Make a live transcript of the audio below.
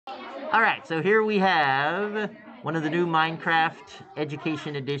All right, so here we have one of the new Minecraft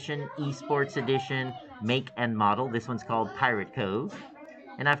Education Edition, Esports Edition, make and model. This one's called Pirate Cove.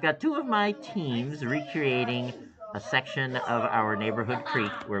 And I've got two of my teams recreating a section of our neighborhood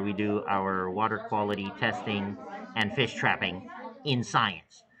creek where we do our water quality testing and fish trapping in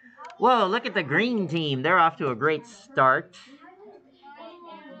science. Whoa, look at the green team. They're off to a great start.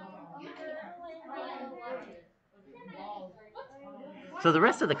 So the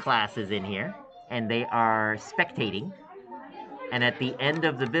rest of the class is in here, and they are spectating. And at the end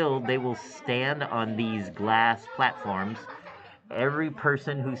of the build, they will stand on these glass platforms. Every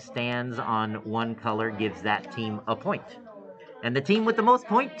person who stands on one color gives that team a point. And the team with the most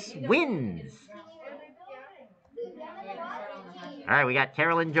points wins. All right, we got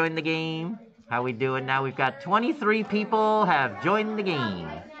Carolyn join the game. How we doing now? We've got 23 people have joined the game.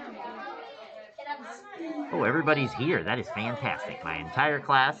 Oh, everybody's here. That is fantastic. My entire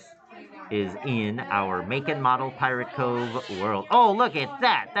class is in our make and model Pirate Cove world. Oh, look at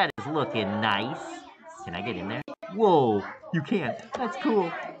that. That is looking nice. Can I get in there? Whoa, you can't. That's cool.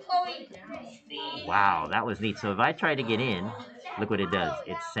 Wow, that was neat. So if I try to get in, look what it does.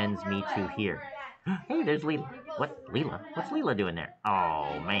 It sends me to here. Hey, there's Leela. What? Leela? What's Leela doing there?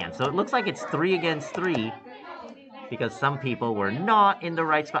 Oh, man. So it looks like it's 3 against 3 because some people were not in the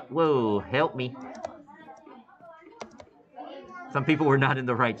right spot. Whoa, help me. Some people were not in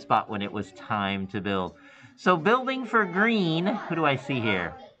the right spot when it was time to build. So building for green, who do I see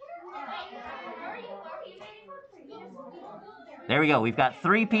here? There we go. We've got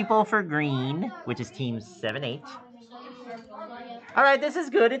 3 people for green, which is team 7-8. All right, this is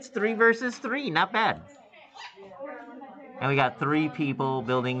good. It's 3 versus 3. Not bad. And we got 3 people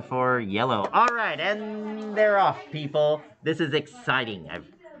building for yellow. All right, and they're off, people. This is exciting. I've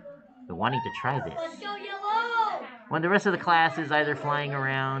been wanting to try this. Let's go yellow! When the rest of the class is either flying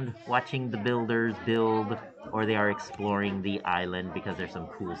around, watching the builders build, or they are exploring the island because there's some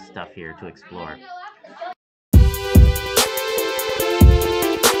cool stuff here to explore.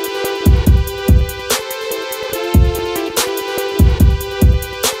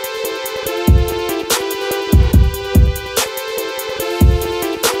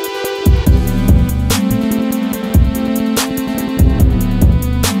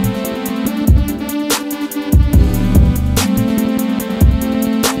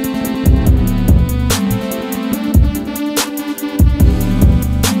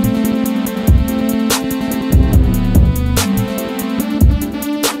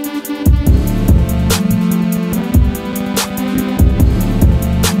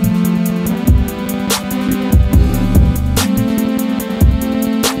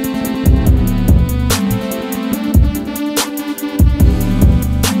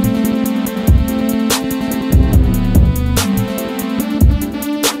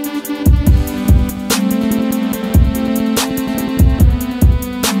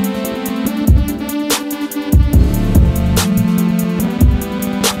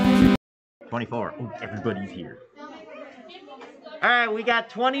 Oh, everybody's here. All right, we got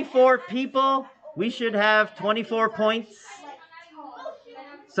 24 people. We should have 24 points.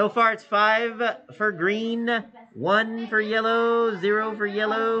 So far, it's 5 for green, 1 for yellow, 0 for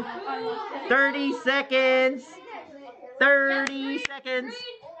yellow. 30 seconds. 30 seconds.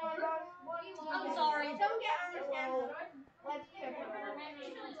 I'm sorry.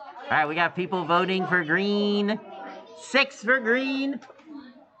 All right, we got people voting for green. 6 for green.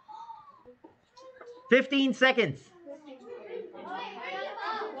 15 seconds.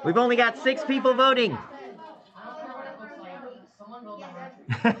 We've only got 6 people voting.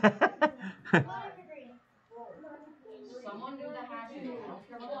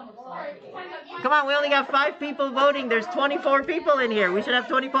 Come on, we only got 5 people voting. There's 24 people in here. We should have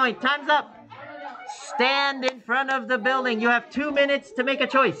 20 points. Time's up. Stand in front of the building. You have 2 minutes to make a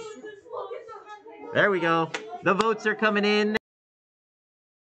choice. There we go. The votes are coming in.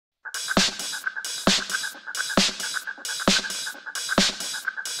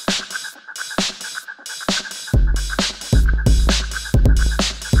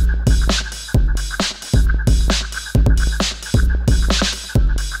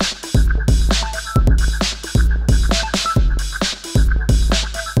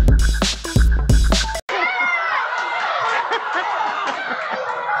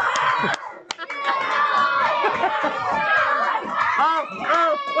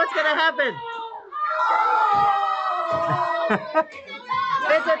 What's gonna happen?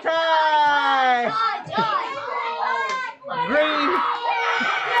 It's a tie! Green!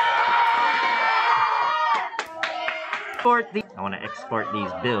 I want to export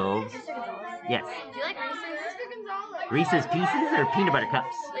these builds. Yes. Do you like racing? Reese's Pieces or peanut butter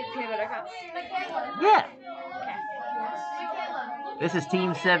cups? Like peanut butter cups. Yeah. Okay. This is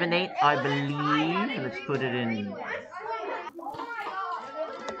Team 7-8, I believe. Let's put it in.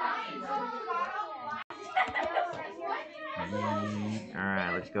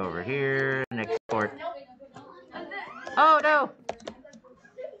 Alright, let's go over here. Next sport. Oh no!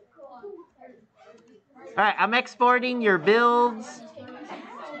 Alright, I'm exporting your builds.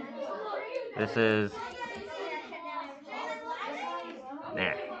 This is.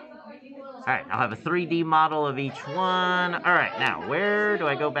 There. Alright, I'll have a 3D model of each one. Alright, now where do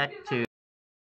I go back to?